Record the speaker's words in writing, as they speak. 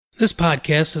This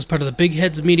podcast is part of the Big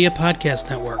Heads Media Podcast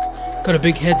Network. Go to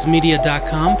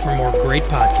bigheadsmedia.com for more great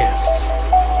podcasts.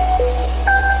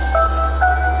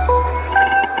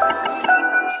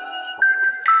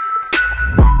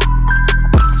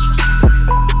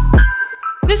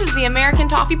 This is the American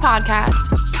Toffee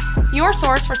Podcast, your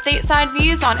source for stateside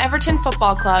views on Everton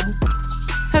Football Club.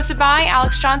 Hosted by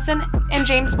Alex Johnson and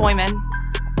James Boyman.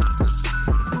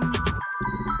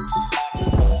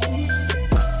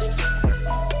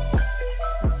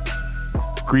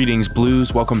 Greetings,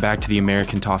 Blues. Welcome back to the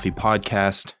American Toffee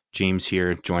Podcast. James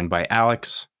here, joined by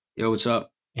Alex. Yo, what's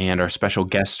up? And our special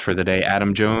guest for the day,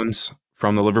 Adam Jones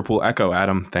from the Liverpool Echo.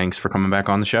 Adam, thanks for coming back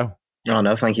on the show. Oh,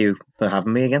 no, thank you for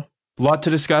having me again. A lot to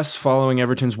discuss following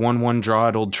Everton's 1-1 draw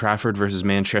at Old Trafford versus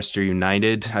Manchester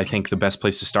United. I think the best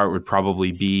place to start would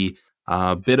probably be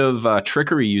a bit of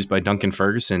trickery used by Duncan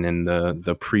Ferguson in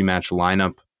the pre-match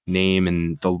lineup name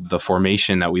and the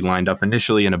formation that we lined up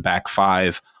initially in a back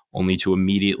five, only to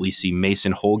immediately see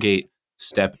Mason Holgate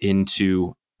step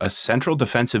into a central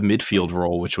defensive midfield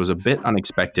role, which was a bit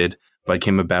unexpected, but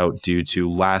came about due to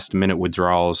last-minute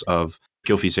withdrawals of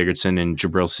Gylfi Sigurdsson and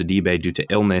Djibril Sidibe due to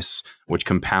illness, which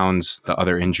compounds the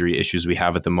other injury issues we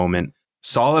have at the moment.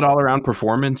 Solid all-around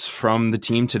performance from the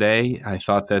team today. I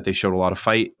thought that they showed a lot of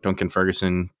fight. Duncan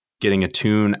Ferguson getting a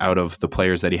tune out of the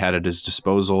players that he had at his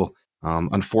disposal.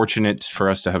 Unfortunate for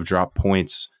us to have dropped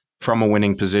points from a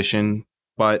winning position,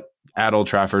 but at Old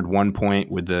Trafford, 1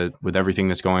 point with everything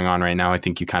that's going on right now, I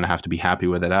think you kind of have to be happy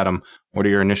with it. Adam, what are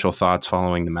your initial thoughts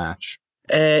following the match?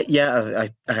 I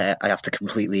have to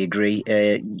completely agree.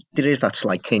 There is that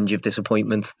slight tinge of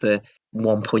disappointment. The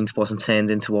 1 point wasn't turned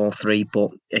into all three,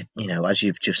 but as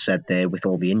you've just said there, with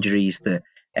all the injuries that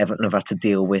Everton have had to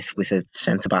deal with a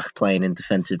centre-back playing in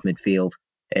defensive midfield,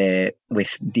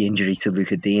 with the injury to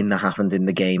Luca Dean that happened in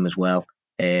the game as well,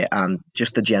 and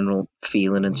just the general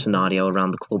feeling and scenario around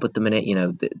the club at the minute,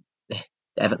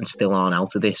 Everton still aren't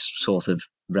out of this sort of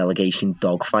relegation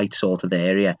dogfight sort of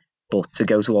area. But to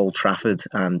go to Old Trafford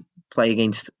and play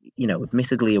against,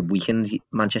 admittedly a weakened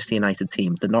Manchester United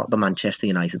team, they're not the Manchester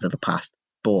United of the past,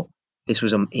 but this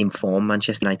was an informed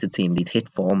Manchester United team. They'd hit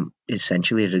form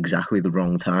essentially at exactly the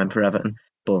wrong time for Everton.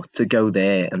 But to go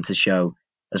there and to show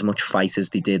as much fight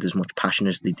as they did, as much passion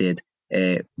as they did,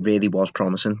 really was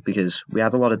promising, because we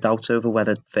had a lot of doubts over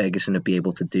whether Ferguson would be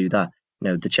able to do that.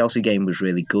 The Chelsea game was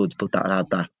really good, but that had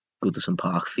that Goodison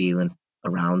Park feeling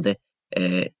around it.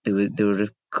 There were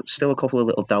still a couple of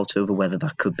little doubts over whether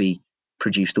that could be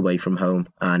produced away from home,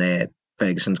 and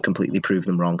Ferguson's completely proved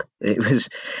them wrong.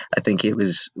 I think it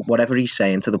was whatever he's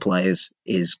saying to the players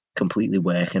is completely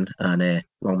working, and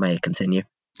long may it continue.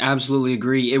 Absolutely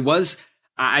agree.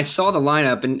 I saw the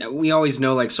lineup, and we always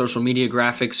know like social media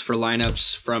graphics for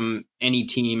lineups from any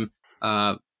team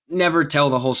never tell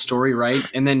the whole story, right?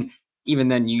 And then even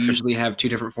then, you usually have two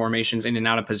different formations in and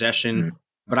out of possession.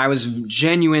 But I was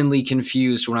genuinely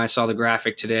confused when I saw the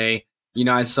graphic today.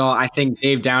 I think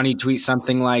Dave Downey tweet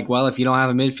something like, well, if you don't have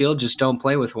a midfield, just don't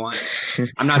play with one.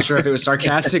 I'm not sure if it was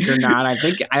sarcastic or not.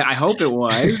 I hope it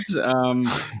was.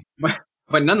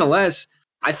 But nonetheless,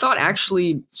 I thought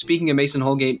actually, speaking of Mason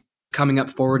Holgate coming up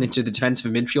forward into the defensive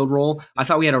midfield role, I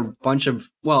thought we had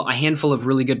a handful of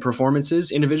really good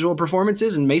performances, individual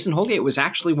performances, and Mason Holgate was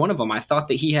actually one of them. I thought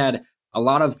that he had a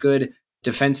lot of good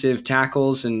defensive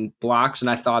tackles and blocks, and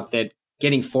I thought that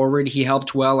getting forward, he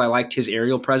helped well. I liked his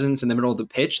aerial presence in the middle of the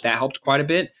pitch. That helped quite a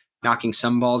bit, knocking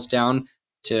some balls down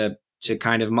to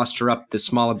kind of muster up the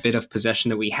small bit of possession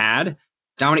that we had.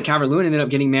 Dominic Calvert-Lewin ended up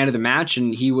getting man of the match,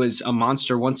 and he was a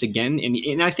monster once again.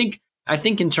 And I think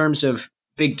in terms of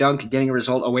Big Dunk getting a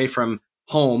result away from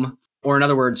home, or in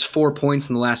other words, 4 points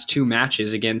in the last two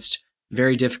matches against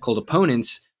very difficult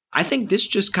opponents, I think this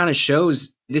just kind of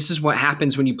shows this is what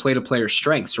happens when you play to players'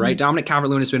 strengths, right? Dominic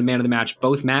Calvert-Lewin has been a man of the match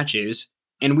both matches,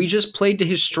 and we just played to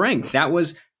his strength. That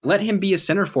was, let him be a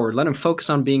center forward. Let him focus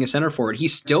on being a center forward. He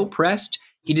still pressed.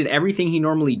 He did everything he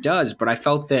normally does, but I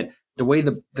felt that the way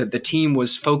the team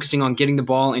was focusing on getting the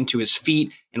ball into his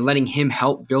feet and letting him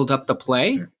help build up the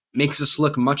play makes us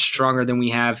look much stronger than we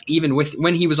have, even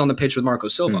when he was on the pitch with Marco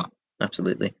Silva.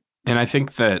 Absolutely. And I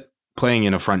think that playing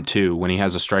in a front two, when he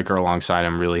has a striker alongside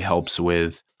him, really helps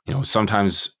with,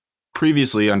 sometimes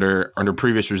previously under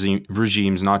previous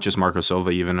regimes, not just Marco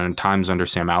Silva, even at times under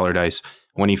Sam Allardyce,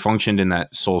 when he functioned in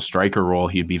that sole striker role,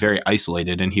 he'd be very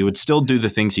isolated, and he would still do the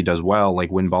things he does well,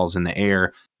 like win balls in the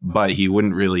air, but he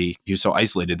was so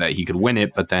isolated that he could win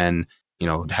it, but then,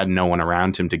 had no one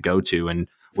around him to go to. And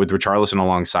with Richarlison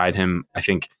alongside him, I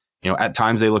think, at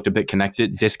times they looked a bit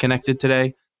disconnected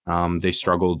today. They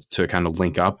struggled to kind of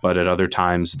link up, but at other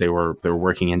times they were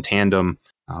working in tandem.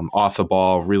 Off the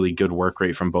ball, really good work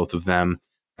rate from both of them.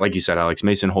 Like you said, Alex,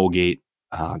 Mason Holgate,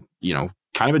 kind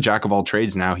of a jack of all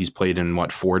trades now. He's played in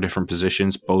 4 different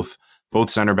positions, both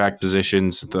center back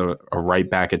positions, a right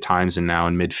back at times, and now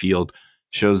in midfield.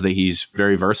 Shows that he's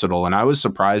very versatile. And I was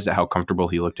surprised at how comfortable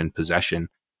he looked in possession,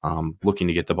 looking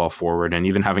to get the ball forward and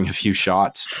even having a few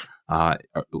shots.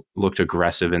 Looked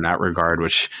aggressive in that regard,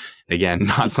 which, again,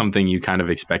 not something you kind of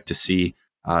expect to see.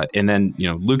 And then,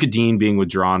 Luka Dean being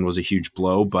withdrawn was a huge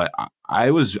blow, but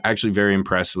I was actually very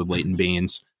impressed with Leighton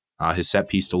Baines. His set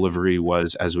piece delivery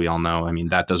was, as we all know,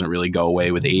 that doesn't really go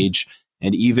away with age.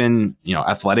 And even,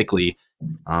 athletically,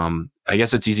 I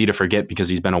guess it's easy to forget because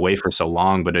he's been away for so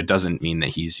long, but it doesn't mean that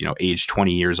he's, aged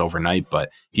 20 years overnight.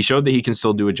 But he showed that he can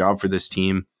still do a job for this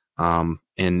team.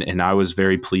 And I was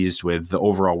very pleased with the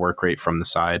overall work rate from the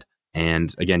side.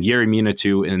 And again, Yerry Mina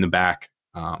too in the back.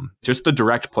 Just the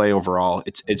direct play overall.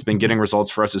 It's been getting results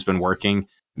for us. It's been working.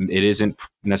 It isn't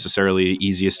necessarily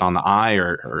easiest on the eye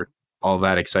or all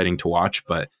that exciting to watch,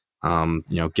 but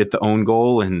get the own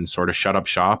goal and sort of shut up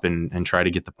shop and try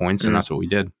to get the points. And that's what we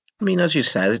did. As you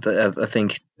said, I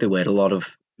think there were a lot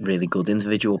of really good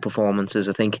individual performances.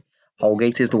 I think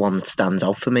Holgate is the one that stands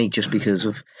out for me just because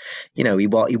of, he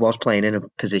was playing in a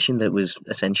position that was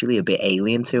essentially a bit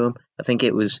alien to him. I think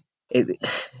it's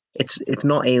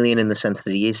not alien in the sense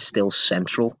that he is still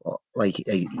central. Like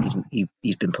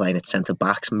he's been playing at centre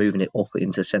backs, moving it up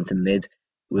into centre mid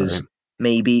was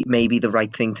maybe the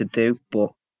right thing to do. But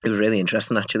it was really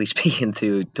interesting actually speaking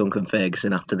to Duncan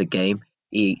Ferguson after the game.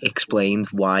 He explained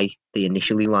why they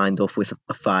initially lined up with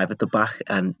a 5 at the back,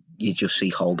 and you just see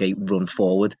Holgate run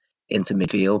forward into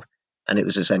midfield. And it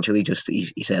was essentially just,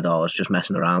 he said, I was just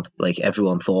messing around. Like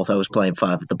everyone thought I was playing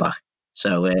 5 at the back.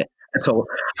 So I told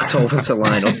him to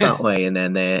line up that way and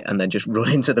then just run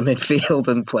into the midfield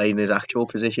and play in his actual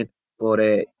position. But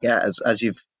as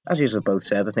you've both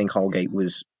said, I think Holgate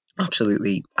was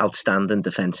absolutely outstanding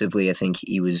defensively. I think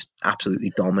he was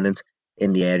absolutely dominant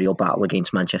in the aerial battle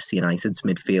against Manchester United's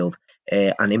midfield.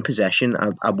 And in possession,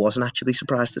 I wasn't actually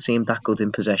surprised to see him that good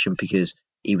in possession because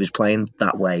he was playing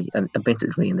that way, and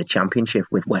admittedly in the Championship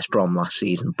with West Brom last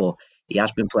season, but he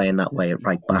has been playing that way at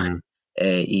right back.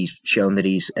 He's shown that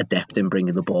he's adept in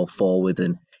bringing the ball forward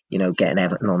and, getting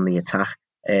Everton on the attack.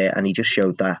 And he just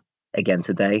showed that again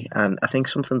today. And I think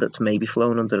something that's maybe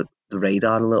flown under the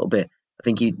radar a little bit, I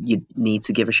think you need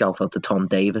to give a shout out to Tom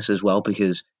Davies as well,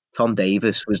 because Tom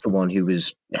Davies was the one who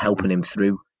was helping him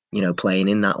through, playing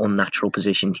in that unnatural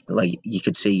position. Like you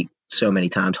could see so many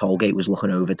times Holgate was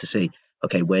looking over to see,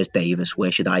 okay, where's Davies?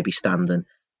 Where should I be standing?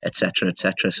 Etc.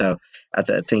 etc. So I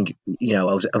think, I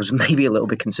was maybe a little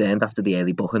bit concerned after the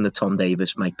early booking that Tom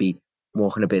Davies might be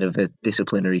walking a bit of a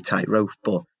disciplinary tightrope,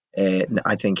 but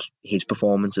I think his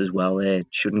performance as well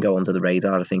shouldn't go under the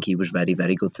radar. I think he was very,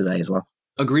 very good today as well.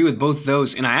 Agree with both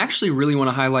those, and I actually really want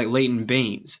to highlight Leighton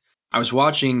Baines. I was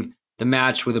watching the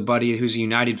match with a buddy who's a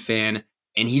United fan,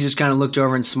 and he just kind of looked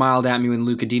over and smiled at me when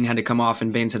Luka Dean had to come off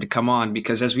and Baines had to come on,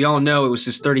 because as we all know, it was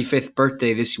his 35th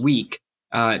birthday this week.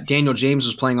 Daniel James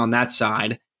was playing on that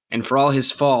side, and for all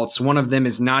his faults, one of them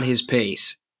is not his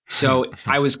pace. So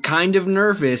I was kind of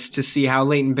nervous to see how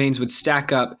Leighton Baines would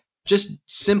stack up just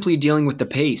simply dealing with the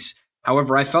pace.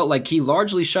 However, I felt like he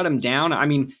largely shut him down.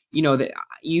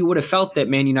 You would have felt that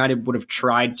Man United would have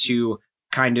tried to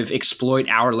kind of exploit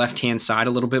our left-hand side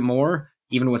a little bit more,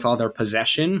 even with all their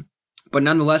possession. But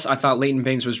nonetheless, I thought Leighton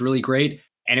Baines was really great,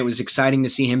 and it was exciting to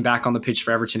see him back on the pitch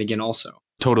for Everton again also.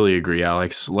 Totally agree,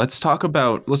 Alex. Let's talk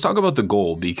about the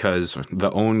goal, because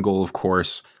the own goal, of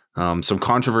course, some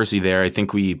controversy there. I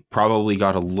think we probably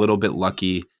got a little bit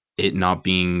lucky it not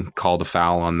being called a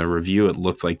foul on the review. It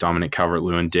looked like Dominic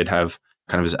Calvert-Lewin did have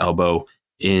kind of his elbow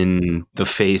in the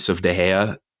face of De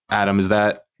Gea. Adam,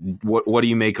 what do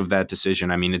you make of that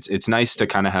decision? It's nice to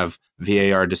kind of have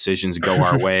VAR decisions go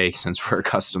our way since we're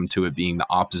accustomed to it being the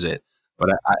opposite. But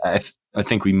I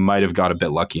think we might have got a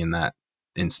bit lucky in that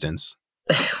instance.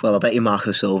 Well, I bet you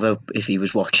Marco Silva, if he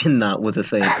was watching that, would have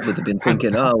been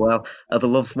thinking, oh, well, I'd have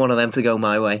loved one of them to go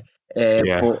my way.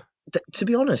 But to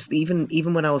be honest,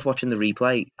 even when I was watching the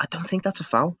replay, I don't think that's a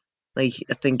foul. Like,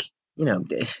 I think,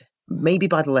 maybe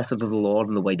by the letter of the law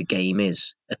and the way the game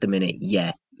is at the minute,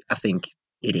 I think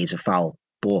it is a foul.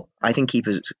 But I think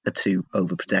keepers are too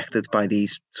overprotected by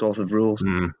these sort of rules.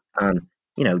 And,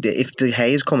 if De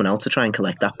Gea is coming out to try and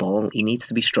collect that ball, he needs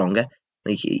to be stronger.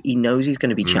 Like, he knows he's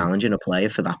going to be challenging a player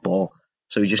for that ball.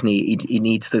 So he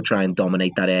needs to try and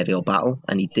dominate that aerial battle,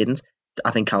 and he didn't.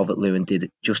 I think Calvert-Lewin did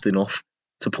just enough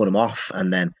to put him off,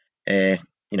 and then,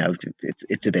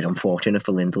 it's a bit unfortunate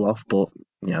for Lindelof, but,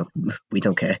 we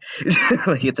don't care.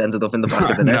 Like, it's ended up in the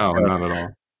back of the net. No, not at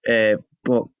all.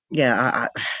 But yeah,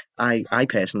 I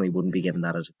personally wouldn't be giving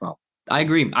that as a foul. I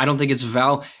agree. I don't think it's a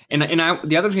foul. And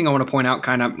the other thing I want to point out,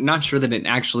 kind of, I'm not sure that it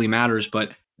actually matters,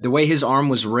 but the way his arm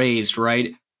was raised,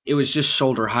 right? It was just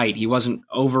shoulder height. He wasn't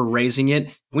over raising it.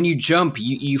 When you jump,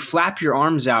 you flap your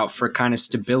arms out for kind of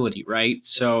stability, right?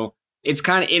 So it's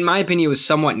kind of, in my opinion, it was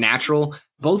somewhat natural.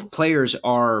 Both players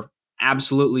are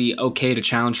absolutely okay to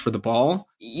challenge for the ball.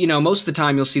 Most of the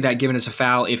time you'll see that given as a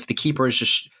foul if the keeper is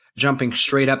just jumping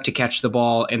straight up to catch the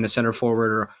ball and the center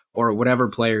forward or whatever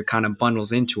player kind of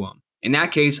bundles into him. In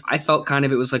that case, I felt kind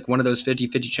of it was like one of those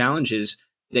 50-50 challenges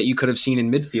that you could have seen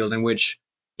in midfield in which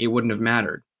it wouldn't have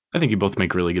mattered. I think you both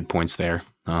make really good points there.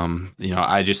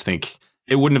 I just think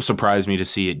it wouldn't have surprised me to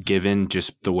see it given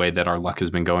just the way that our luck has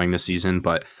been going this season.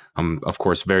 But I'm, of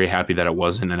course, very happy that it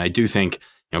wasn't. And I do think,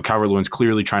 Calvert-Lewin's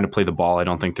clearly trying to play the ball. I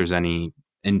don't think there's any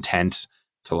intent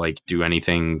to do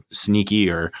anything sneaky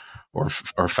or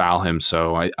foul him.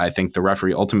 So I think the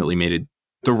referee ultimately made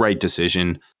the right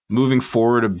decision. Moving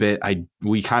forward a bit,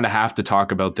 we kind of have to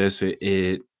talk about this.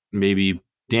 It maybe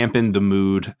dampened the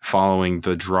mood following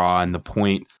the draw and the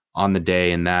point on the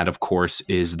day, and that, of course,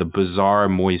 is the bizarre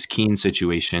Moise Kean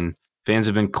situation. Fans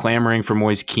have been clamoring for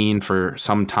Moise Kean for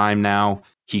some time now.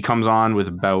 He comes on with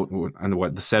about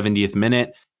the 70th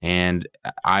minute, and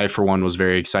I, for one, was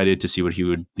very excited to see what he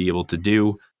would be able to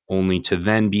do, only to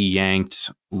then be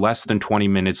yanked less than 20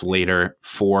 minutes later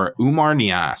for Oumar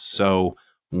Niasse. So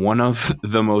one of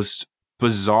the most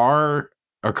bizarre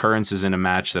occurrences in a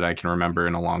match that I can remember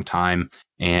in a long time.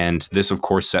 And this, of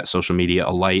course, set social media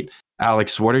alight.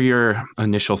 Alex, what are your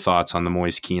initial thoughts on the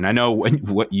Moise Kean? I know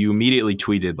what you immediately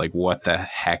tweeted, what the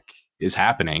heck is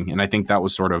happening? And I think that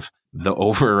was sort of the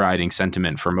overriding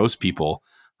sentiment for most people.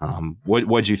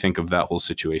 What'd you think of that whole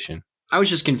situation? I was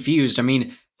just confused. I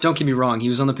mean, don't get me wrong. He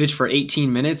was on the pitch for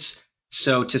 18 minutes.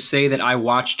 So to say that I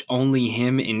watched only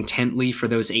him intently for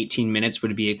those 18 minutes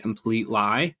would be a complete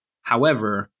lie.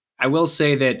 However, I will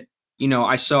say that,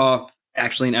 I saw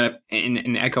actually in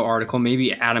an Echo article,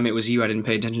 maybe Adam, it was you, I didn't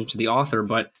pay attention to the author,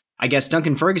 but I guess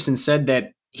Duncan Ferguson said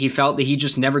that he felt that he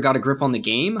just never got a grip on the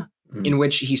game, in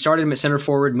which he started him at center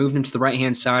forward, moved him to the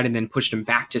right-hand side, and then pushed him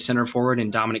back to center forward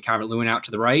and Dominic Calvert-Lewin out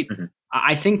to the right.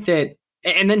 I think that,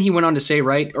 and then he went on to say,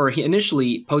 he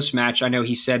initially, post-match, I know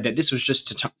he said that this was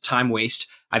just a time waste.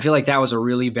 I feel like that was a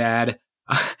really bad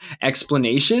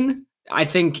explanation. I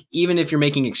think even if you're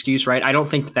making excuse, I don't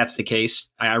think that's the case.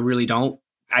 I really don't.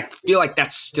 I feel like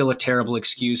that's still a terrible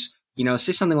excuse.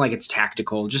 Say something like it's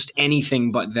tactical, just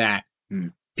anything but that.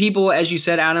 People, as you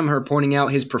said, Adam, are pointing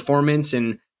out his performance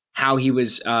and how he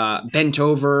was bent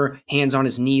over, hands on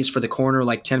his knees for the corner,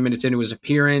 10 minutes into his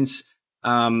appearance.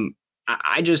 I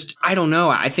don't know.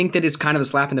 I think that it's kind of a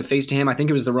slap in the face to him. I think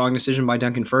it was the wrong decision by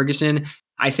Duncan Ferguson.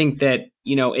 I think that,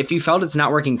 if you felt it's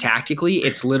not working tactically,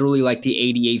 it's literally the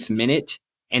 88th minute.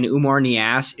 And Oumar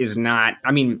Niasse is not,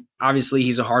 obviously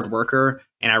he's a hard worker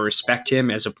and I respect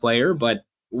him as a player, but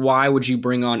why would you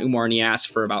bring on Oumar Niasse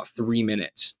for about 3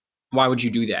 minutes? Why would you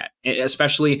do that?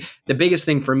 Especially the biggest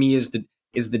thing for me is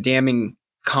the damning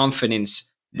confidence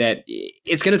that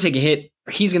it's going to take a hit.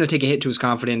 He's going to take a hit to his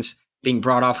confidence being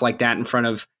brought off like that in front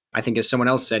of, I think as someone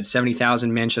else said,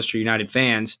 70,000 Manchester United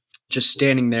fans just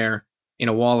standing there in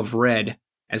a wall of red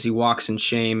as he walks in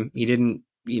shame. He didn't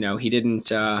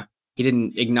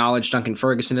acknowledge Duncan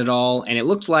Ferguson at all. And it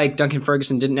looked like Duncan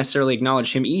Ferguson didn't necessarily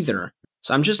acknowledge him either.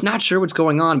 So I'm just not sure what's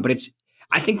going on, but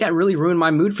I think that really ruined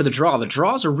my mood for the draw. The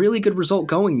draw is a really good result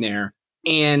going there.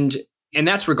 And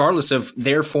that's regardless of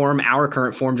their form, our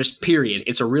current form, just period.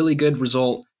 It's a really good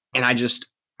result. And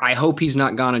I hope he's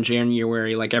not gone in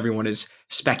January like everyone is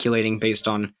speculating based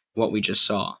on what we just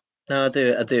saw. No,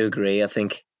 I do agree. I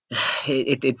think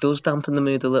it does dampen the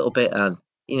mood a little bit. And,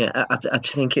 I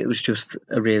think it was just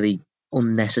a really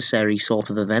unnecessary sort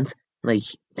of event.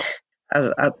 As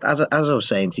I was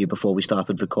saying to you before we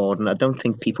started recording, I don't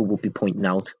think people would be pointing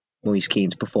out Moise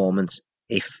Kean's performance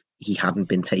if he hadn't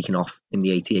been taken off in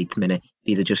the 88th minute.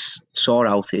 If he'd just saw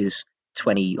out his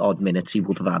 20-odd minutes he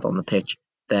would have had on the pitch,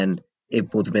 then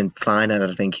it would have been fine. And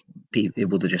I think it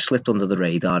would have just slipped under the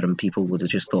radar and people would have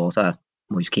just thought,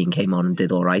 Moise Kean came on and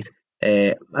did all right.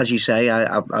 As you say,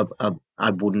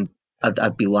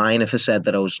 I'd be lying if I said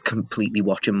that I was completely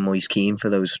watching Moise Kean for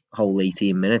those whole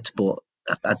 18 minutes, but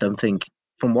I don't think,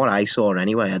 from what I saw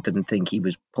anyway, I didn't think he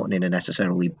was putting in a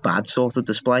necessarily bad sort of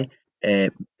display.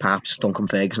 Perhaps Duncan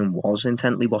Ferguson was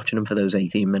intently watching him for those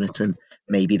 18 minutes, and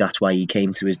maybe that's why he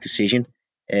came to his decision.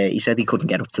 He said he couldn't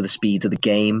get up to the speed of the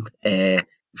game. I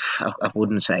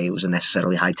wouldn't say it was a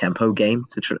necessarily high-tempo game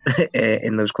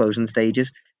in those closing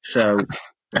stages. So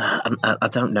I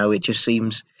don't know. It just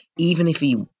seems, even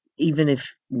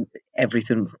if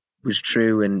everything was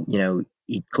true, and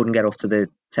he couldn't get up to the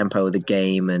tempo of the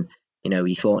game, and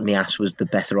he thought Niasse was the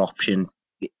better option.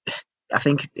 I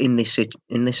think in this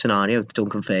scenario,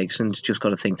 Duncan Ferguson's just got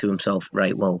to think to himself,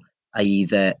 right, well, I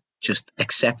either just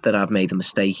accept that I've made a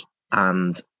mistake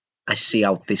and I see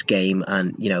out this game,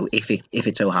 and if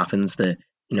it so happens that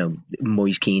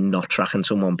Moise Kean not tracking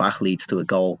someone back leads to a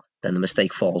goal, then the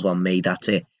mistake falls on me. That's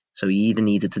it. So he either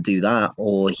needed to do that,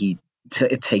 or he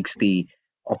takes the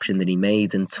option that he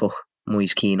made and took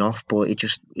Moise Kean off. But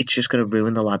it's just going to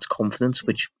ruin the lad's confidence,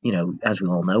 which as we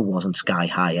all know, wasn't sky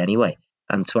high anyway.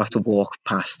 And to have to walk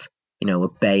past a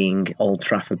baying Old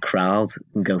Trafford crowd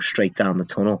and go straight down the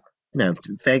tunnel.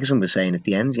 Ferguson was saying at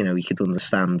the end, he could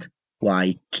understand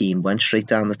why Keane went straight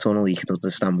down the tunnel. He could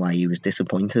understand why he was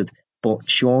disappointed. But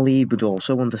surely he would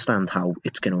also understand how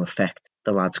it's going to affect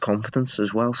the lad's confidence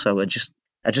as well. So I just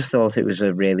thought it was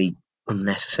a really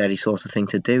unnecessary sort of thing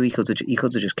to do. He could have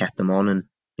just kept them on, and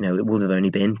it would have only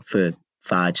been for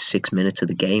 5-6 minutes of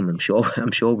the game. I'm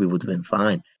sure we would have been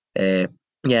fine.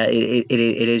 Yeah, it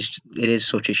is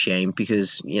such a shame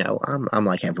because I'm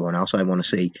like everyone else. I want to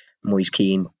see Moise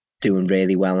Kean doing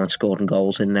really well and scoring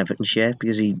goals in Everton shirt,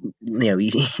 because he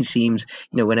seems,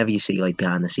 whenever you see like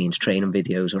behind the scenes training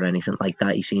videos or anything like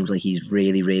that, he seems like he's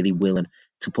really, really willing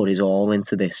to put his all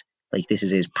into this. Like, this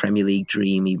is his Premier League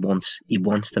dream. He wants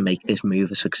to make this move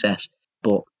a success,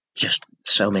 but just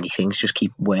so many things just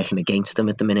keep working against him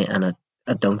at the minute, and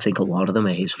I don't think a lot of them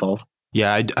are his fault.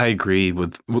 Yeah, I agree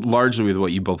with largely with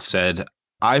what you both said.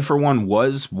 I, for one,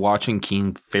 was watching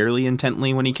Keane fairly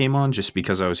intently when he came on, just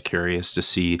because I was curious to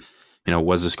see,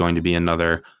 was this going to be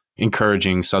another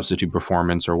encouraging substitute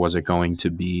performance, or was it going to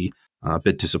be a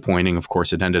bit disappointing? Of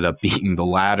course, it ended up being the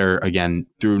latter, again,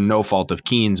 through no fault of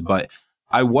Keane's, but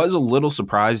I was a little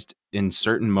surprised in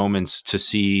certain moments to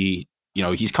see,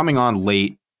 he's coming on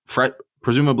late,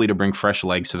 presumably to bring fresh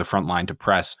legs to the front line to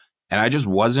press. And I just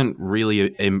wasn't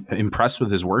really impressed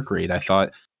with his work rate. I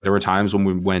thought there were times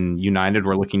when United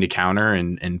were looking to counter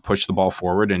and push the ball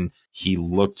forward, and he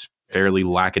looked fairly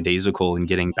lackadaisical in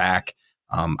getting back.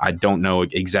 I don't know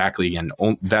exactly. Again,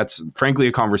 that's frankly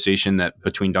a conversation that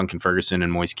between Duncan Ferguson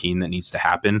and Moise Kean that needs to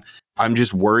happen. I'm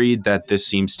just worried that this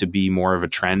seems to be more of a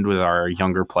trend with our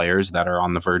younger players that are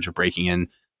on the verge of breaking in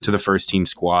to the first team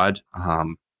squad.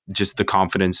 Just the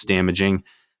confidence damaging.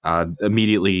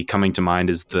 Immediately coming to mind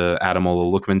is the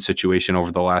Ademola Lookman situation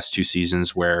over the last 2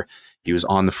 seasons, where he was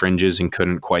on the fringes and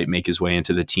couldn't quite make his way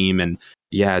into the team. And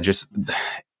yeah, just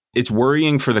it's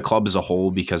worrying for the club as a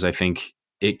whole, because I think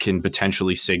it can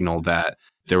potentially signal that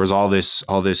there was all this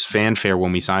fanfare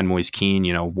when we signed Moise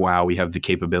Kean. Wow, we have the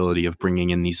capability of bringing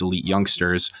in these elite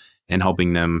youngsters and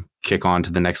helping them kick on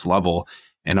to the next level.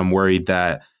 And I'm worried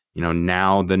that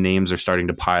now the names are starting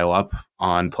to pile up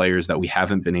on players that we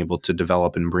haven't been able to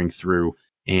develop and bring through.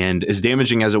 And as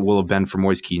damaging as it will have been for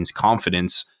Moise Kean's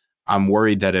confidence, I'm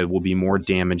worried that it will be more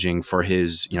damaging for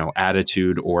his,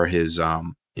 attitude, or his,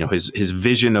 his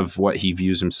vision of what he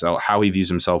views himself, how he views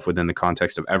himself within the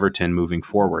context of Everton moving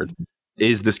forward.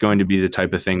 Is this going to be the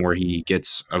type of thing where he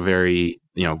gets a very,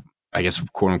 I guess,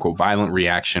 quote unquote, violent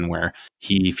reaction, where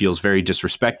he feels very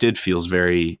disrespected, feels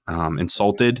very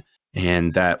insulted,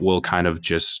 and that will kind of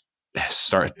just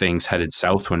start things headed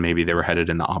south when maybe they were headed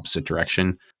in the opposite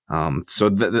direction. So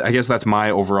I guess that's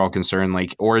my overall concern.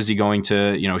 Like, or is he going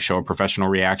to, show a professional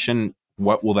reaction?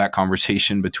 What will that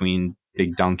conversation between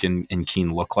Big Dunk and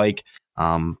Keane look like?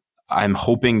 I'm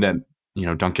hoping that,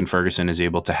 Duncan Ferguson is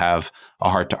able to have a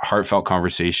heartfelt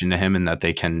conversation to him, and that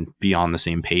they can be on the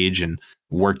same page and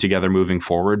work together moving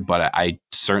forward. But I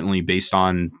certainly, based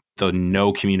on the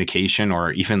no communication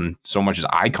or even so much as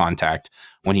eye contact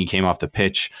when he came off the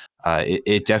pitch,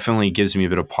 it definitely gives me a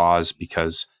bit of pause,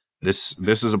 because this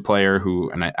is a player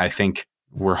who, and I think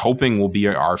we're hoping will be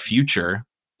our future.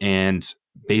 And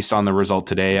based on the result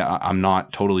today, I'm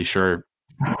not totally sure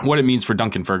what it means for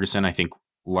Duncan Ferguson. I think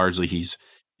largely he's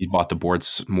bought the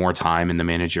boards more time in the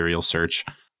managerial search.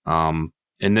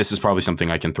 And this is probably something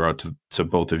I can throw out to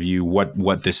both of you,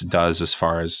 what this does as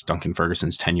far as Duncan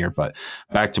Ferguson's tenure. But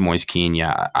back to Moise Kean,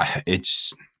 yeah,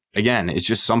 it's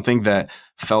just something that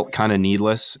felt kind of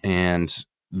needless, and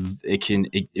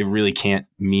it really can't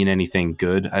mean anything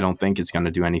good. I don't think it's going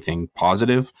to do anything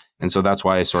positive. And so that's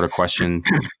why I sort of question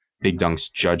Big Dunk's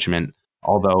judgment.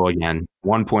 Although, again,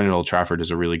 1 point at Old Trafford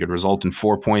is a really good result, and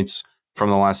 4 points from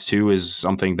the last 2 is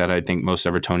something that I think most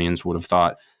Evertonians would have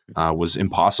thought was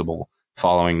impossible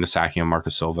following the sacking of Marco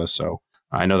Silva. So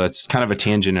I know that's kind of a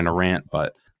tangent and a rant,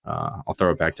 but I'll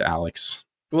throw it back to Alex.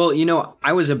 Well,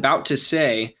 I was about to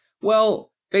say,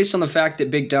 based on the fact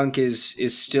that Big Dunk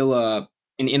is still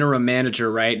an interim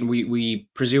manager, right? And we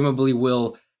presumably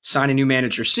will sign a new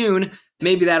manager soon.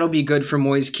 Maybe that'll be good for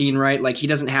Moise Kean, right? Like, he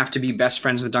doesn't have to be best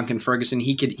friends with Duncan Ferguson.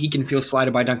 He can feel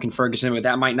slighted by Duncan Ferguson, but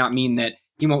that might not mean that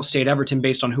he won't stay at Everton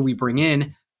based on who we bring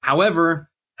in. However,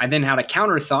 I then had a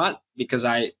counter thought, because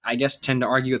I guess tend to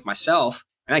argue with myself.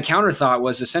 And that counter thought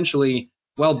was essentially,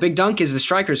 well, Big Dunk is the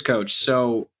strikers coach,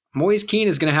 so Moise Kean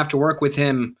is going to have to work with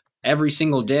him every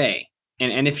single day.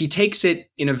 And if he takes it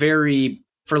in a very,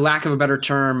 for lack of a better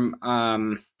term,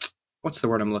 what's the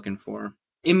word I'm looking for?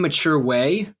 Immature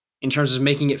way, in terms of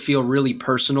making it feel really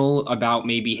personal about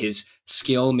maybe his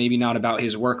skill, maybe not about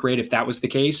his work rate, if that was the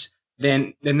case,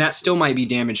 then that still might be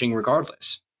damaging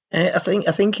regardless. I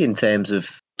think in terms of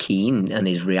Keane and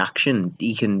his reaction,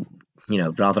 he can,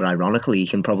 rather ironically, he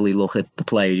can probably look at the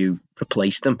player who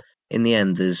replaced him in the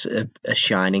end as a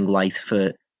shining light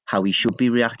for how he should be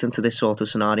reacting to this sort of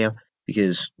scenario.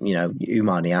 Because,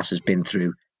 Oumar Niasse has been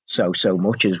through so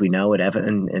much, as we know, at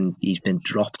Everton, and he's been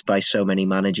dropped by so many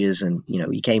managers. And,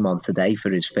 he came on today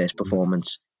for his first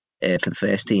performance for the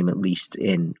first team, at least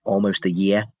in almost a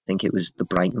year. I think it was the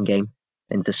Brighton game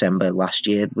in December last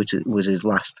year, which was his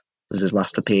last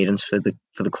appearance for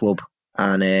the club.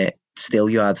 And still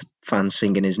you had fans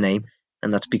singing his name.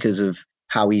 And that's because of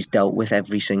how he's dealt with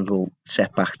every single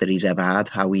setback that he's ever had,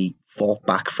 how he fought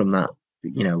back from that,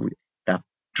 that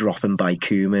dropping by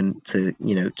Koeman to,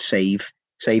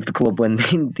 save the club when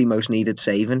they most needed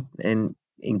saving in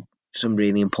some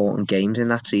really important games in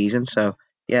that season. So,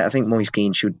 yeah, I think Moise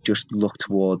Kean should just look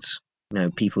towards,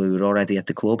 people who are already at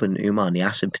the club, and Oumar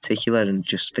Niasse in particular, and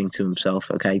just think to himself,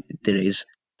 okay, there is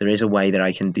a way that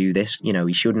I can do this.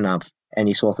 He shouldn't have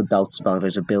any sort of doubts about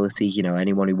his ability.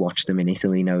 Anyone who watched him in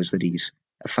Italy knows that he's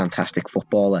a fantastic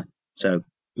footballer. So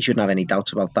you shouldn't have any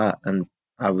doubts about that. And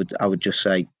I would just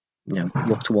say,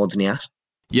 look towards Niasse.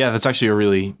 Yeah, that's actually a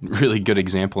really, really good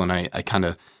example. And I kind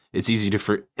of, it's easy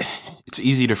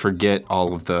to forget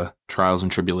all of the trials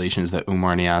and tribulations that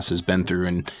Oumar Niasse has been through.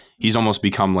 And he's almost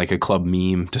become like a club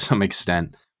meme to some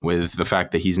extent, with the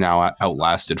fact that he's now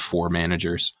outlasted 4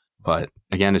 managers. But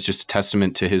again, it's just a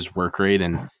testament to his work rate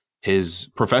and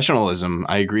his professionalism.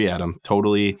 I agree, Adam.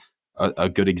 Totally a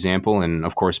good example. And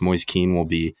of course, Moise Kean will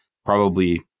be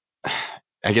probably,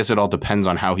 I guess it all depends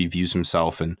on how he views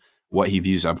himself and what he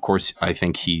views. Of course, I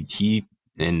think he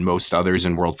and most others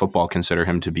in world football consider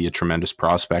him to be a tremendous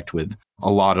prospect with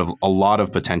a lot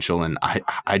of potential. And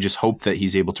I just hope that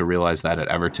he's able to realize that at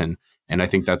Everton. And I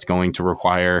think that's going to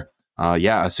require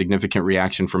a significant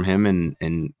reaction from him,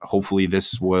 and hopefully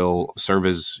this will serve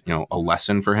as a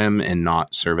lesson for him and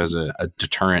not serve as a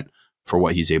deterrent for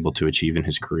what he's able to achieve in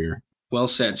his career. Well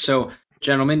said. So,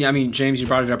 gentlemen, I mean, James, you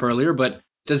brought it up earlier, but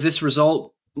does this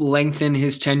result lengthen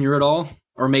his tenure at all,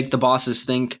 or make the bosses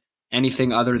think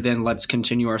anything other than let's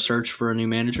continue our search for a new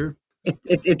manager?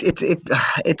 It's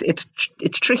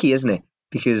tricky, isn't it?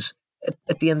 Because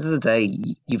at the end of the day,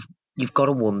 you've got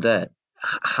to wonder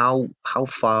how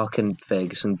far can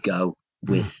Ferguson go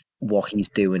with what he's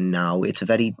doing now. It's a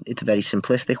very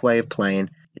simplistic way of playing.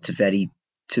 It's a very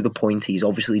to the point. He's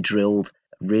obviously drilled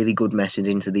a really good message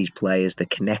into these players. They're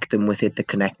connecting with it. They're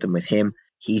connecting with him.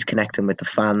 He's connecting with the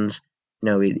fans.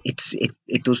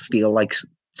 It does feel like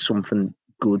something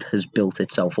good has built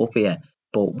itself up here.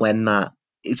 But when that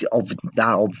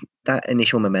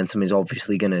initial momentum is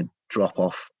obviously going to drop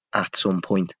off at some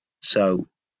point. So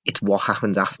it's what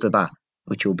happens after that,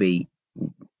 which will be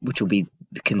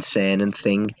the concerning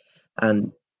thing.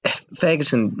 And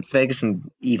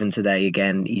Ferguson, even today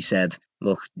again, he said,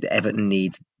 "Look, Everton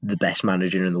need the best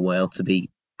manager in the world to be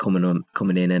coming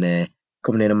in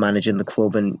and managing the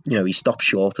club." And he stopped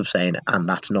short of saying, "And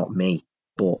that's not me,"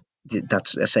 but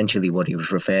that's essentially what he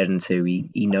was referring to.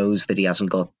 He knows that he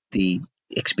hasn't got the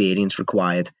experience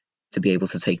required to be able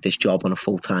to take this job on a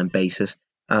full-time basis.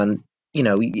 And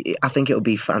I think it would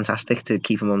be fantastic to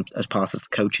keep him on as part of the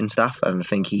coaching staff. And I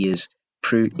think he is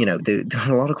there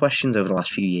are a lot of questions over the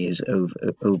last few years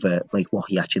over like what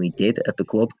he actually did at the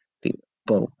club.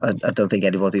 But I don't think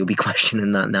anybody will be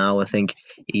questioning that now. I think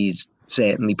he's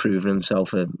certainly proven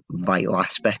himself a vital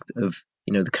aspect of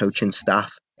the coaching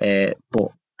staff.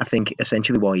 But I think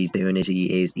essentially what he's doing is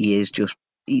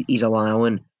he's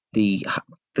allowing the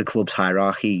club's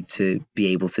hierarchy to be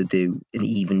able to do an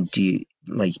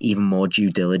even more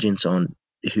due diligence on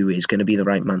who is going to be the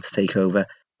right man to take over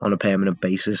on a permanent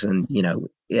basis. And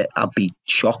I'd be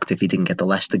shocked if he didn't get the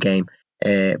Leicester game.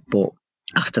 But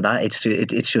after that,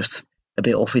 it's just a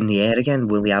bit up in the air again.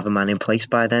 Will he have a man in place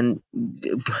by then?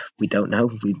 We don't know.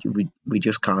 We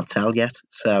just can't tell yet.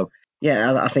 So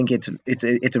yeah, I think it's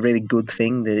a really good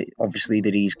thing that obviously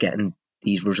that he's getting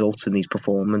these results and these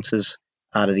performances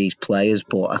out of these players.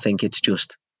 But I think it's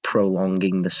just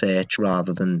prolonging the search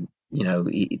rather than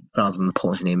rather than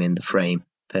putting him in the frame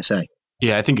per se.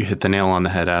 Yeah, I think you hit the nail on the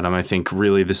head, Adam. I think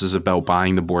really this is about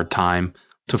buying the board time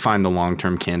to find the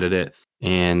long-term candidate.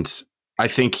 And I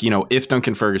think, if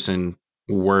Duncan Ferguson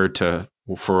were to,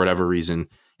 for whatever reason,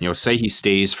 say he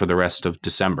stays for the rest of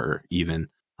December even,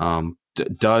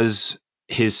 does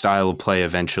his style of play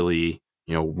eventually,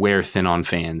 wear thin on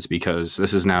fans? Because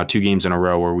this is now 2 games in a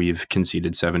row where we've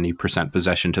conceded 70%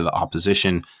 possession to the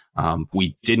opposition.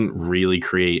 We didn't really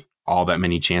create all that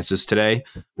many chances today.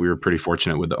 We were pretty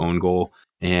fortunate with the own goal.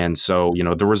 And so,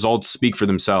 the results speak for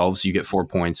themselves. You get 4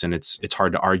 points and it's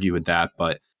hard to argue with that.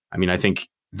 But I mean, I think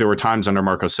there were times under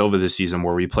Marco Silva this season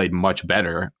where we played much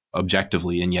better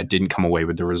objectively and yet didn't come away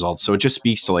with the results. So it just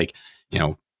speaks to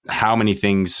how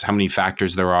many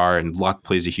factors there are, and luck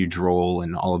plays a huge role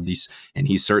in all of these. And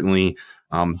he's certainly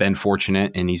been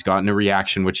fortunate and he's gotten a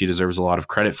reaction, which he deserves a lot of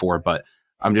credit for. But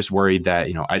I'm just worried that,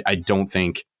 I don't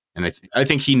think, and I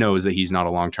think he knows that he's not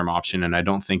a long-term option. And I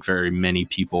don't think very many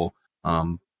people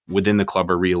within the club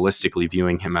are realistically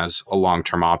viewing him as a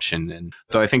long-term option. And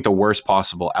so I think the worst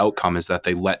possible outcome is that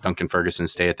they let Duncan Ferguson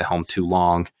stay at the helm too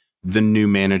long. The new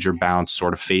manager bounce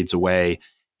sort of fades away,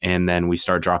 and then we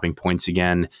start dropping points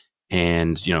again.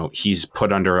 And, he's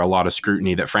put under a lot of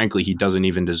scrutiny that frankly he doesn't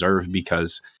even deserve,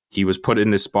 because he was put in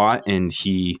this spot and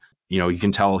he, you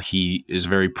can tell he is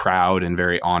very proud and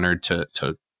very honored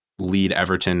to lead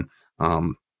Everton,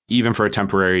 even for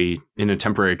in a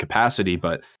temporary capacity.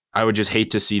 But I would just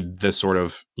hate to see the sort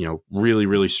of, really,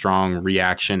 really strong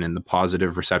reaction and the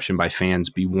positive reception by fans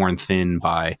be worn thin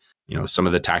by, some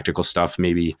of the tactical stuff.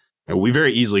 Maybe we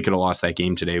very easily could have lost that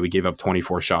game today. We gave up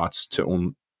 24 shots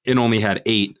and only had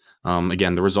 8.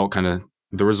 Again, the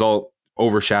result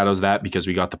overshadows that because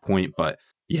we got the point. But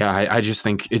yeah, I just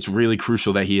think it's really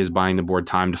crucial that he is buying the board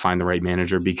time to find the right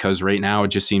manager, because right now it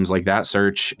just seems like that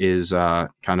search is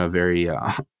kind of very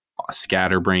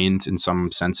scatterbrained in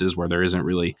some senses, where there isn't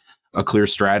really a clear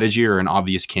strategy or an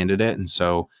obvious candidate. And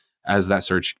so as that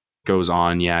search goes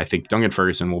on, I think Duncan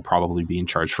Ferguson will probably be in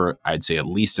charge for, I'd say, at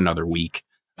least another week.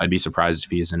 I'd be surprised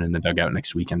if he isn't in the dugout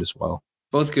next weekend as well.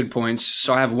 Both good points.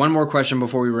 So I have one more question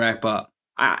before we wrap up.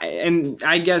 And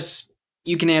I guess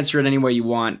you can answer it any way you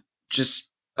want. Just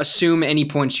assume any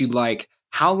points you'd like.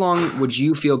 How long would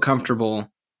you feel comfortable,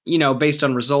 based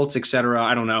on results, etc.?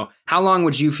 I don't know. How long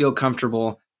would you feel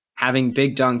comfortable having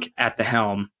Big Dunk at the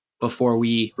helm before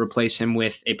we replace him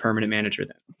with a permanent manager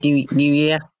then? New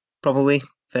Year, probably.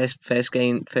 First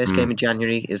game in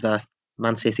January is that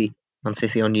Man City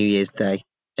on New Year's Day.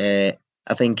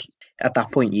 I think at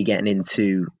that point you're getting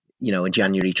into, a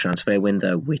January transfer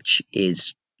window, which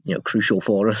is, crucial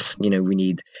for us. We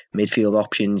need midfield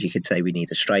options. You could say we need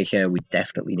a striker. We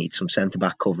definitely need some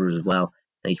centre-back cover as well.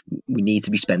 Like, we need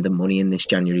to be spending money in this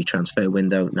January transfer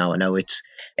window. Now, I know it's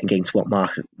against what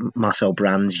Marcel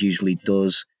Brands usually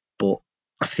does, but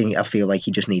I feel like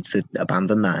he just needs to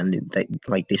abandon that,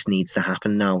 and this needs to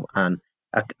happen now. And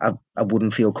I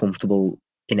wouldn't feel comfortable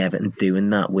in Everton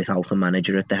doing that without a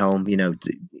manager at the helm.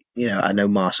 I know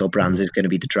Marcel Brands is going to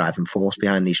be the driving force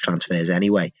behind these transfers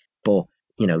anyway, but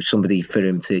somebody for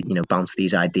him to bounce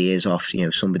these ideas off,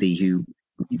 somebody who,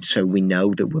 so we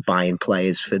know that we're buying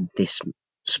players for this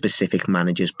specific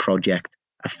manager's project.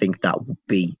 I think that would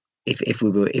be, if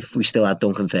we still had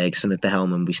Duncan Ferguson at the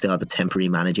helm and we still had a temporary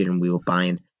manager and we were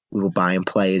buying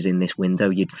players in this window,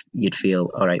 you'd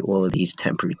feel, all right, all of these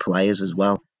temporary players as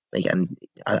well. And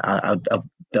I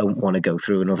don't want to go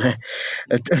through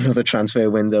another transfer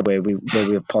window where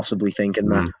we're possibly thinking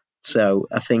that. So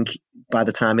I think by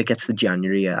the time it gets to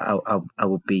January, I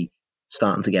would be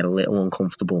starting to get a little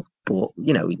uncomfortable. But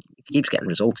if he keeps getting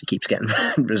results, he keeps getting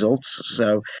results.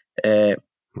 So,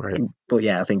 right. But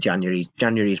yeah, I think January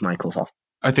is my cut-off.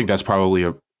 I think that's probably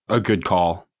a good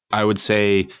call. I would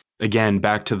say, again,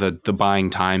 back to the buying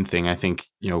time thing. I think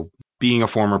being a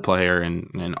former player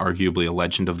and arguably a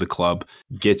legend of the club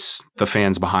gets the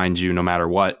fans behind you no matter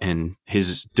what. And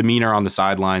his demeanor on the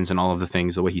sidelines and all of the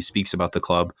things, the way he speaks about the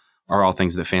club, are all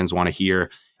things that fans want to hear.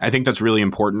 I think that's really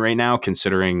important right now,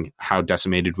 considering how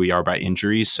decimated we are by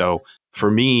injuries. So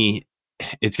for me,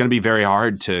 it's going to be very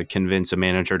hard to convince a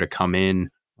manager to come in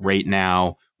right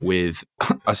now with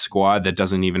a squad that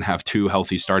doesn't even have 2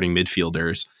 healthy starting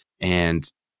midfielders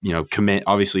and, commit.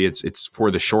 Obviously, it's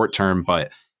for the short term,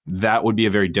 but that would be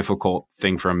a very difficult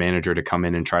thing for a manager to come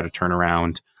in and try to turn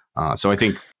around. So I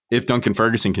think if Duncan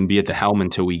Ferguson can be at the helm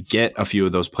until we get a few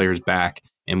of those players back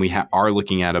and we are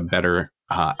looking at a better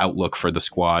outlook for the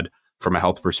squad from a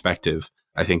health perspective,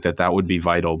 I think that would be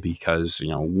vital, because,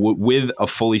 with a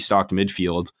fully stocked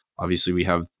midfield, obviously we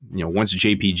have, once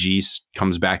JPG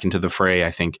comes back into the fray,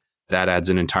 I think that adds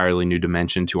an entirely new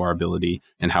dimension to our ability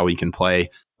and how we can play.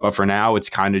 But for now, it's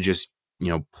kind of just,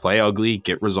 play ugly,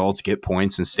 get results, get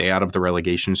points, and stay out of the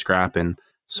relegation scrap. And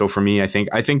so for me, I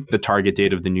think the target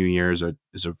date of the new year is a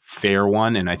fair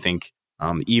one. And I think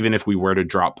even if we were to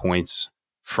drop points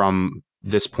from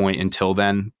this point until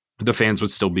then, the fans would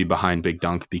still be behind Big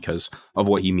Dunk because of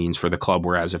what he means for the club.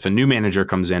 Whereas if a new manager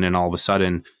comes in and all of a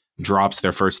sudden drops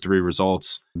their first 3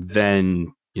 results,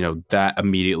 then, that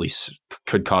immediately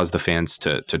could cause the fans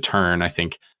to turn. I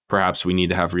think perhaps we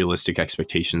need to have realistic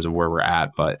expectations of where we're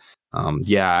at. But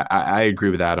I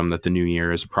agree with Adam that the new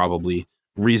year is probably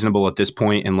reasonable at this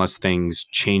point unless things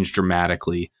change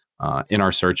dramatically in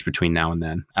our search between now and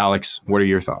then. Alex, what are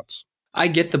your thoughts? I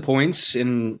get the points,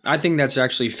 and I think that's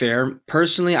actually fair.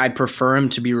 Personally, I'd prefer him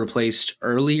to be replaced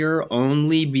earlier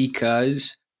only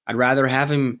because I'd rather have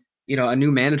him, a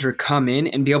new manager come in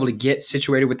and be able to get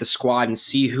situated with the squad and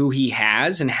see who he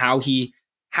has and how he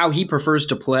prefers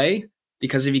to play.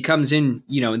 Because if he comes in,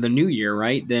 in the new year,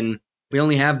 right, then we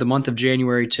only have the month of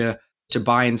January to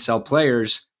buy and sell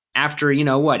players. After,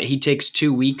 he takes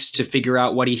 2 weeks to figure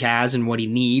out what he has and what he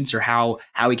needs or how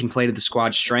he can play to the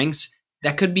squad's strengths.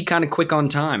 That could be kind of quick on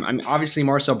time. I mean, obviously,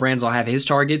 Marcel Brands will have his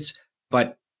targets,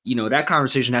 but, that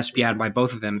conversation has to be had by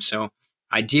both of them. So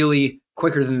ideally,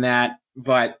 quicker than that,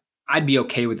 but I'd be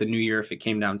okay with the new year if it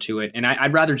came down to it. And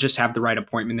I'd rather just have the right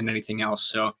appointment than anything else.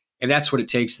 So if that's what it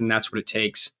takes, then that's what it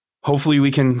takes. Hopefully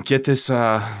we can get this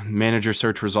manager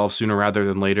search resolved sooner rather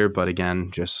than later. But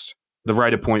again, just the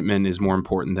right appointment is more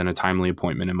important than a timely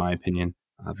appointment, in my opinion.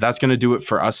 That's going to do it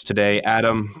for us today.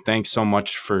 Adam, thanks so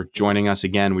much for joining us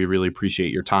again. We really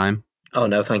appreciate your time. Oh,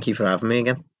 no, thank you for having me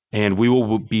again. And we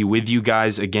will be with you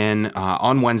guys again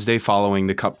on Wednesday following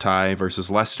the cup tie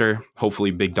versus Leicester.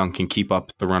 Hopefully Big Dunk can keep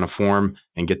up the run of form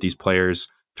and get these players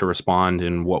to respond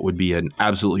in what would be an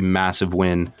absolutely massive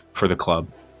win for the club.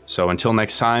 So until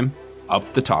next time,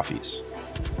 up the Toffees.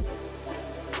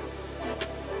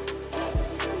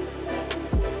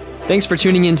 Thanks for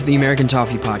tuning in to the American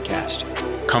Toffee Podcast.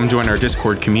 Come join our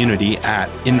Discord community at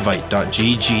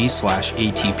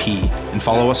invite.gg/ATP and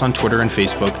follow us on Twitter and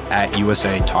Facebook at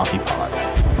USA Toffee Pod.